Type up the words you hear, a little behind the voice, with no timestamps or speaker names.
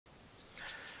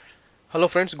Hello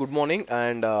friends, good morning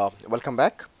and welcome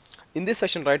back. In this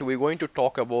session, right, we're going to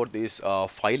talk about these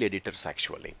file editors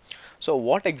actually. So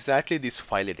what exactly this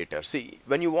file editor? See,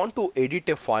 when you want to edit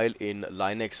a file in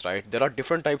Linux, right, there are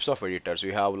different types of editors.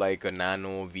 We have like a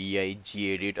Nano, VI,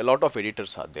 Gedit, a lot of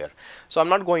editors are there. So I'm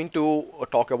not going to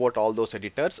talk about all those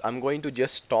editors. I'm going to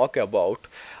just talk about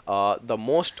the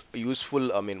most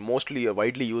useful, mostly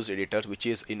widely used editors, which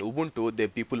is in Ubuntu, the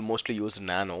people mostly use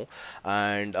Nano,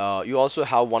 and you also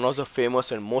have one of the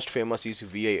famous and most famous is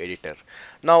VI editor.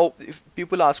 Now, if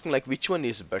people ask me like which one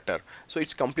is better, so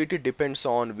it's completely depends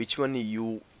on which one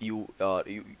you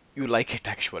like it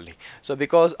actually. So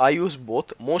because I use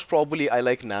both, most probably I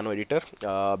like Nano Editor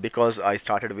because I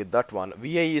started with that one.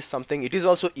 VA is something, it is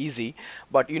also easy,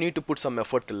 but you need to put some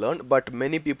effort to learn. But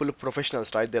many people,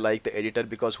 professionals, right, they like the editor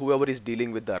because whoever is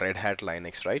dealing with the Red Hat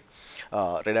Linux, right,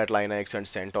 Red Hat Linux and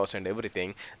CentOS and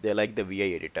everything, they like the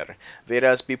VA editor.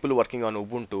 Whereas people working on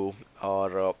Ubuntu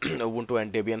or Ubuntu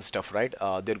and Debian stuff, right,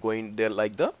 they're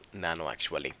like the Nano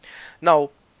actually. Now,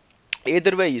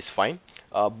 either way is fine.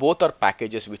 Both are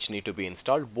packages which need to be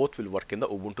installed. Both will work in the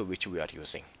Ubuntu which we are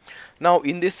using. Now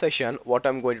in this session, what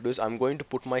I'm going to do is I'm going to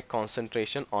put my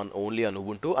concentration on only on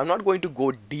Ubuntu. I'm not going to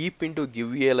go deep into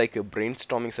give you like a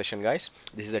brainstorming session, guys.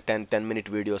 This is a 10-minute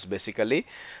videos basically.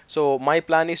 So my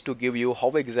plan is to give you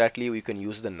how exactly we can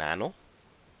use the Nano,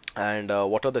 and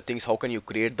what are the things, how can you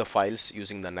create the files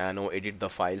using the Nano, edit the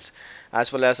files,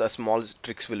 as well as a small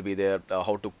tricks will be there,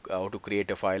 how to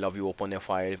create a file, how you open a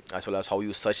file, as well as how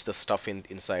you search the stuff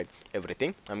inside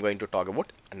everything. I'm going to talk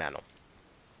about Nano.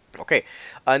 Okay,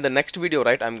 and the next video,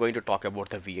 right, I'm going to talk about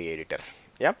the VA editor.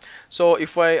 Yeah, so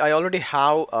if I already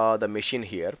have the machine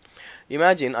here.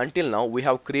 Imagine until now we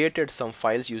have created some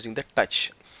files using the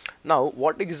touch. Now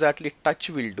what exactly touch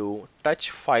will do,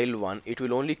 touch file1, it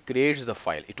will only creates the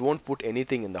file, it won't put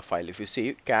anything in the file. If you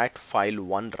see cat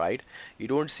file1, right, you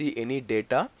don't see any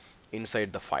data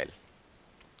inside the file.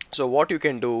 So what you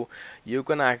can do, you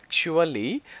can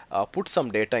actually put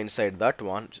some data inside that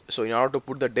one. So in order to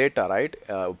put the data, right,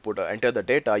 enter the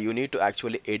data, you need to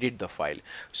actually edit the file.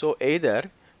 So either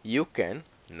you can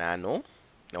Nano,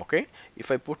 okay,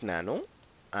 if I put Nano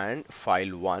and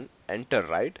file1, enter,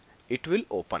 right, it will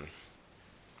open,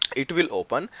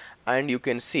 and you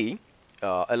can see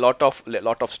a lot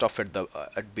of stuff at the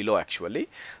at below actually.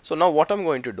 So now what I'm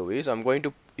going to do is I'm going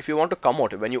to, if you want to come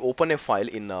out when you open a file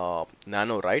in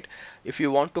Nano, right, if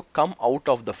you want to come out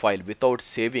of the file without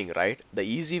saving, right, the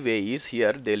easy way is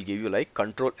here they'll give you like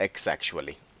Control X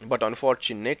actually, but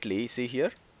unfortunately see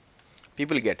here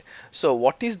people get. So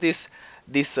what is this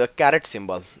caret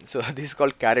symbol? So this is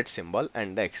called caret symbol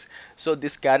and X. So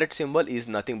this caret symbol is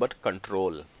nothing but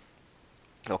control.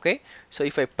 Okay, so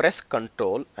if I press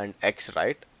Control and X,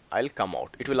 right, I'll come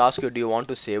out. It will ask you, do you want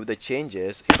to save the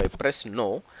changes? If I press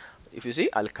no, if you see,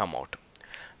 I'll come out.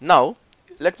 Now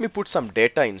let me put some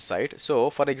data inside.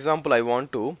 So for example, I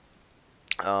want to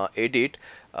edit,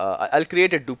 I'll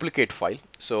create a duplicate file.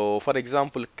 So for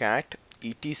example, cat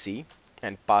etc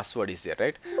and password is there,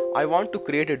 right? I want to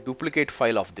create a duplicate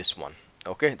file of this one.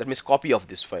 Okay, that means copy of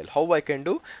this file. How I can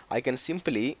do? I can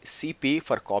simply cp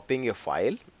for copying a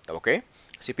file. Okay,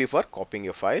 cp for copying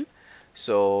a file.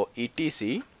 So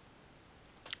etc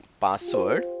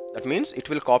password, that means it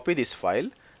will copy this file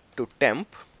to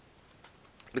temp,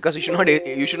 because you should not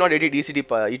edit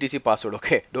etc password.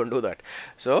 Okay, don't do that.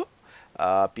 So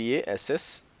passwd.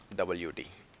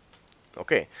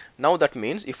 Okay, now that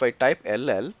means if I type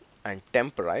ll and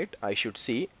temp, right, I should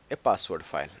see a password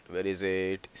file. Where is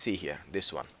it? See here,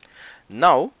 this one.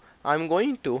 Now I'm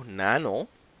going to Nano.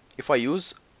 If I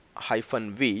use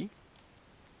 -v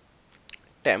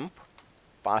temp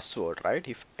password, right,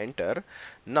 if enter,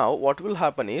 now what will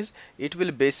happen is it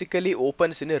will basically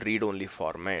opens in a read-only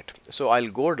format. So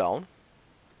I'll go down.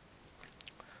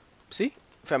 See,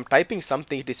 if I'm typing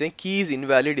something, it is saying key is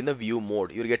invalid in the view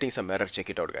mode. You're getting some error.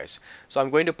 Check it out, guys. So I'm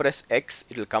going to press X.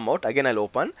 It will come out. Again, I'll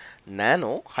open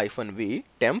Nano -v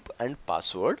temp and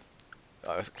password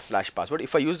 / password.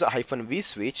 If I use the -v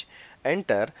switch,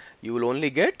 enter, you will only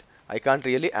get, I can't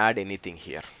really add anything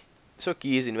here. So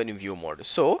key is invalid in view mode.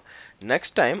 So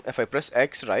next time, if I press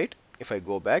X, right, if I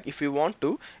go back, if you want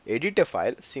to edit a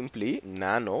file, simply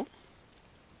Nano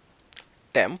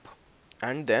temp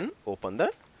and then open the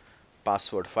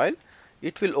password file.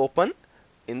 It will open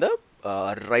in the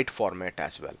right format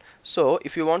as well. So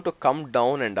if you want to come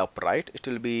down and up, right, it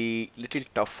will be little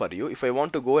tough for you. If I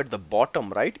want to go at the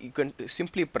bottom, right, you can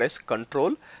simply press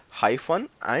Control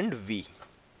and V.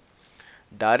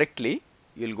 Directly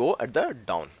you'll go at the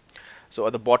down, so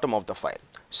at the bottom of the file.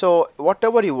 So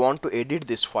whatever you want to edit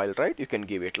this file, right, you can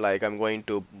give it, like I'm going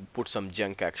to put some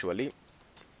junk actually.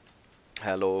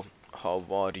 hello, how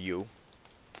are you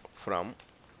from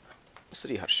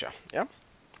Sri Harsha. Yeah,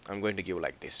 I'm going to give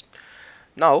like this.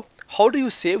 Now, how do you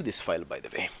save this file, by the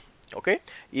way? Okay,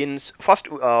 first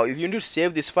you need to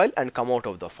save this file and come out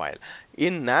of the file.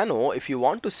 In Nano, if you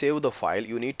want to save the file,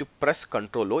 you need to press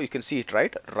Ctrl O. You can see it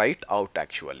right out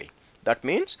actually. That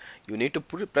means you need to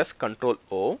press Ctrl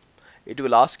O. It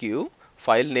will ask you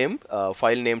file name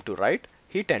to write.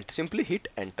 Hit enter, simply hit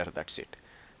enter. That's it.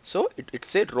 So it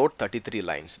said wrote 33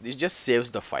 lines. This just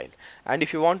saves the file. And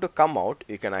if you want to come out,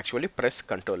 you can actually press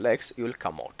Ctrl X. You will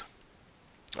come out.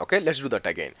 Okay, let's do that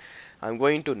again. I'm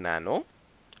going to nano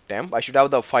temp. I should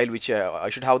have the file which I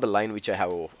should have the line which I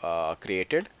have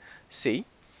created. See,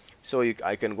 so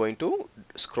I can going to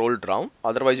scroll down.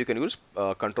 Otherwise, you can use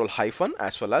control hyphen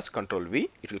as well as control V.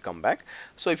 It will come back.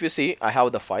 So if you see, I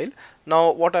have the file.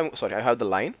 Now, I have the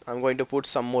line. I'm going to put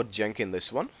some more junk in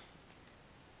this one,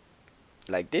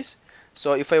 like this.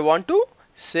 So if I want to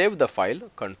save the file,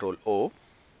 control O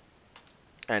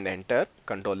and enter,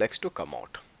 control X to come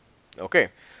out. Okay,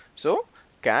 so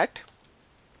cat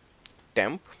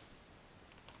temp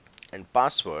and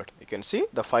password, you can see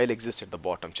the file exists at the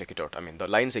bottom. Check it out. I mean, the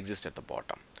lines exist at the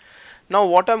bottom. Now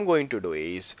what I'm going to do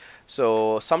is,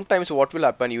 so sometimes what will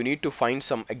happen, you need to find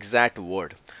some exact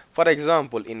word. For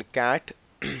example, in cat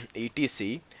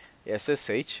etc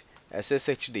ssh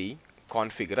sshd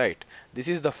config, right? This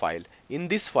is the file. In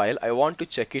this file, I want to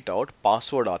check it out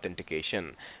password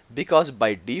authentication, because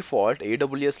by default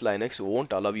AWS Linux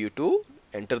won't allow you to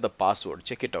enter the password.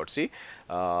 Check it out. See,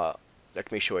 let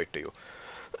me show it to you.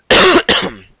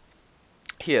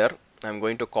 Here I'm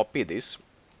going to copy this,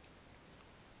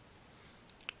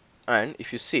 and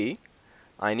if you see,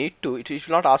 I need to, it will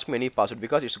not ask me any password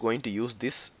because it's going to use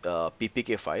this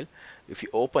ppk file. If you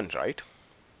open, right,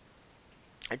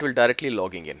 it will directly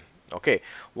logging in. Okay,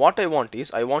 what I want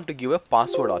is, I want to give a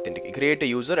password authentication, create a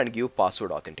user and give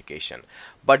password authentication.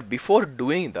 But before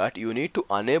doing that, you need to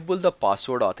enable the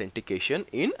password authentication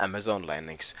in Amazon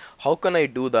Linux. How can I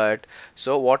do that?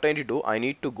 So what I need to do, I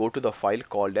need to go to the file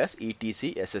called as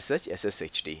etc ssh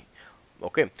sshd.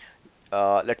 Okay,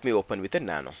 let me open with a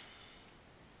nano.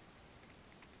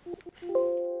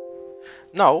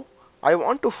 Now I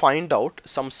want to find out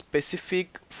some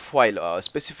specific file,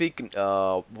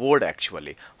 word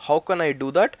actually. How can I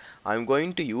do that? I'm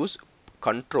going to use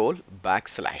control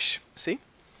backslash. See,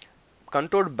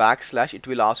 control backslash, it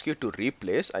will ask you to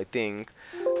replace, I think,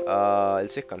 I'll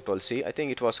say control C. I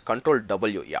think it was control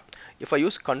W. Yeah, if I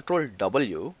use control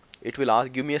W, it will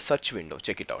ask, give me a search window.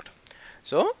 Check it out.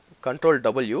 So control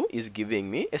W is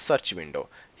giving me a search window.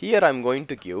 Here I'm going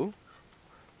to give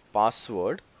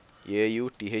password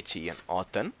AUTHEN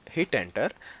authn, hit enter,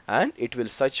 and it will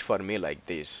search for me like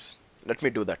this. Let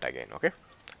me do that again. Okay,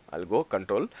 I'll go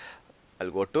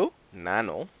to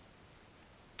nano.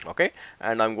 Okay,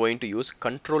 and I'm going to use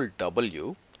control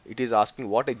W. It is asking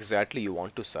what exactly you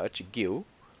want to search. Give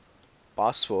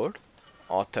password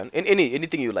authn in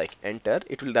anything you like, enter.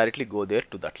 It will directly go there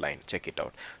to that line. Check it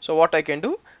out. So what I can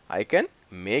do, I can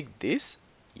make this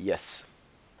yes.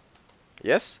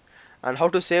 Yes. And how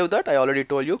to save that, I already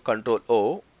told you, control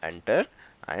O, enter,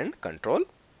 and control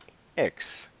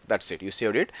X. That's it, you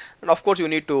saved it. And of course you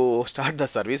need to start the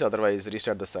service, otherwise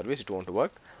restart the service, it won't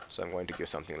work. So I'm going to give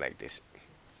something like this,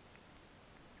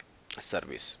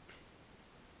 service.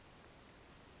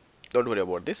 Don't worry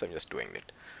about this, I'm just doing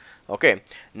it. Okay,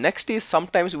 next is,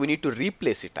 sometimes we need to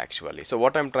replace it actually. So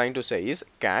what I'm trying to say is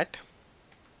cat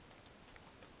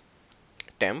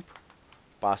temp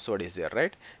password is there,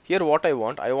 right? Here what I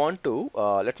want to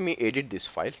let me edit this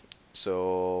file.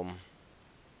 So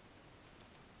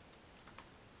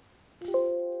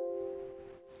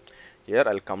here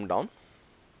I'll come down.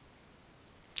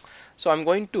 So I'm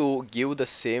going to give the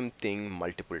same thing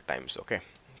multiple times. Okay,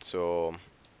 so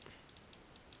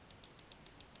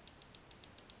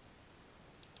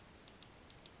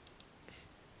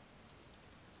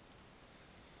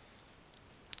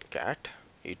cat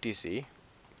etc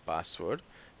password,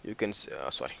 you can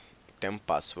sorry, temp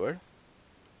password.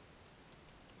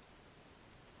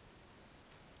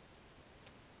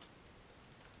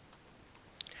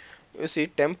 You see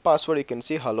temp password, you can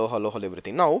see hello, hello, hello,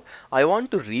 everything. Now I want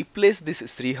to replace this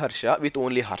Sri Harsha with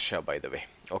only Harsha, by the way.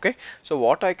 Okay, so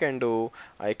what I can do,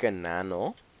 I can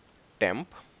nano temp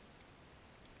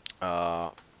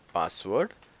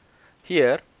password.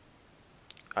 Here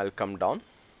I'll come down.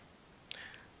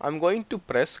 I'm going to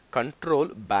press control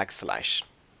backslash.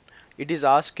 It is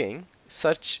asking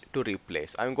search to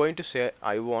replace. I'm going to say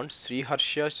I want Sri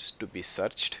Harsha to be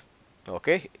searched.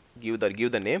 Okay, give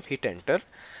the name, hit enter.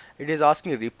 It is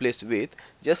asking replace with,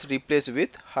 just replace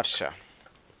with Harsha.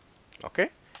 Okay,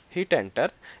 hit enter,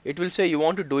 it will say you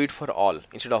want to do it for all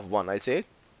instead of one. I say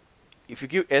if you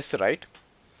give S, right,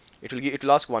 it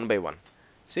will ask one by one.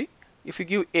 See, if you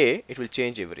give A, it will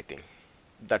change everything.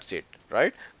 That's it,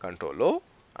 right? Control O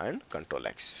and Control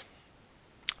X.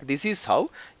 This is how,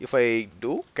 if I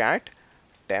do cat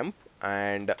temp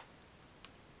and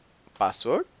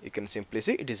password, you can simply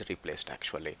see it is replaced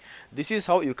actually. This is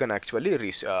how you can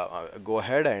actually go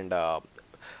ahead and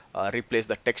replace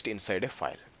the text inside a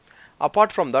file.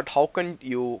 Apart from that, how can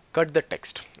you cut the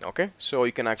text? Okay, so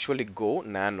you can actually go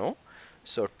nano,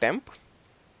 so temp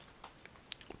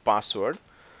password,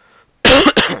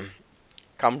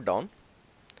 come down.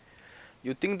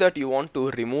 You think that you want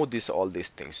to remove this all these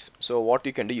things, so what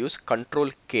you can do, use control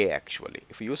K actually.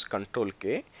 If you use control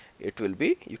K, it will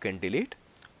be, you can delete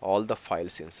all the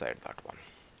files inside that one.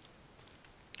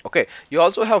 Okay, you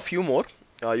also have few more.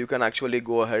 You can actually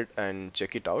go ahead and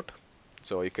check it out.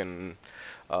 So you can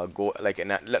go, like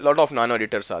a lot of nano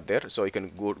editors are there, so you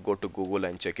can go to Google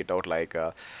and check it out, like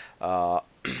uh,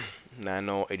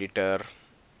 nano editor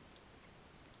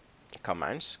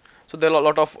commands. So there are a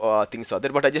lot of things are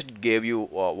there, but I just gave you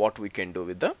what we can do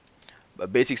with the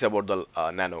basics about the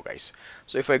nano guys.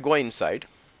 So if I go inside,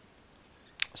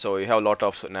 so you have a lot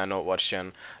of nano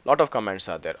version, lot of commands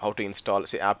are there. How to install,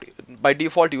 say apt, by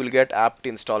default you will get apt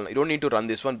install. You don't need to run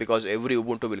this one because every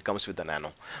Ubuntu will comes with the nano,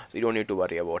 so you don't need to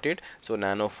worry about it. So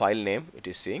nano file name, it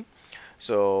is saying.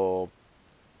 So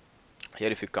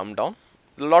here if you come down,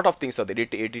 a lot of things are there.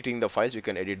 Editing the files, you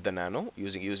can edit the nano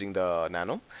using the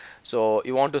nano. So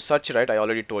you want to search, right, I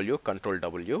already told you, control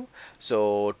W.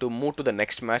 So to move to the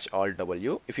next match, alt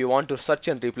W. If you want to search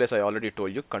and replace, I already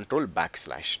told you, control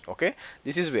backslash. Okay,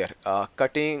 this is where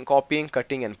cutting, copying,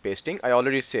 cutting and pasting, I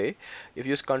already say, if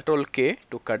you use control K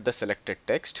to cut the selected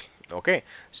text. Okay,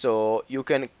 so you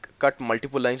can cut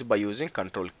multiple lines by using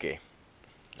control K.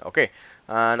 Okay,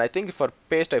 and I think for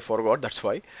paste I forgot, that's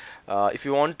why. If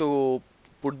you want to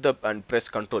put the and press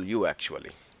control U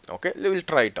actually. Okay, we will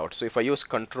try it out. So if I use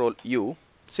control U,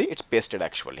 see, it's pasted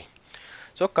actually.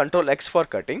 So control X for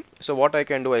cutting. So what I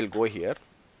can do, I'll go here,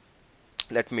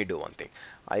 let me do one thing.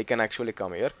 I can actually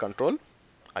come here, control,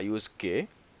 I use K,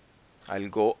 I'll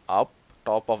go up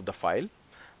top of the file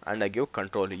and I give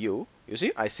control U. You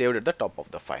see, I saved at the top of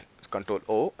the file. Control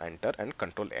O, enter, and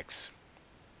control X.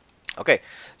 Okay,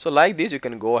 so like this you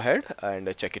can go ahead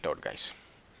and check it out guys.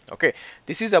 Okay,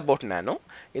 this is about nano.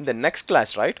 In the next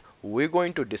class, right, we're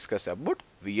going to discuss about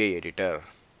VA editor.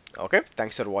 Okay,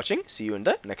 thanks for watching. See you in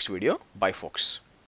the next video. Bye folks.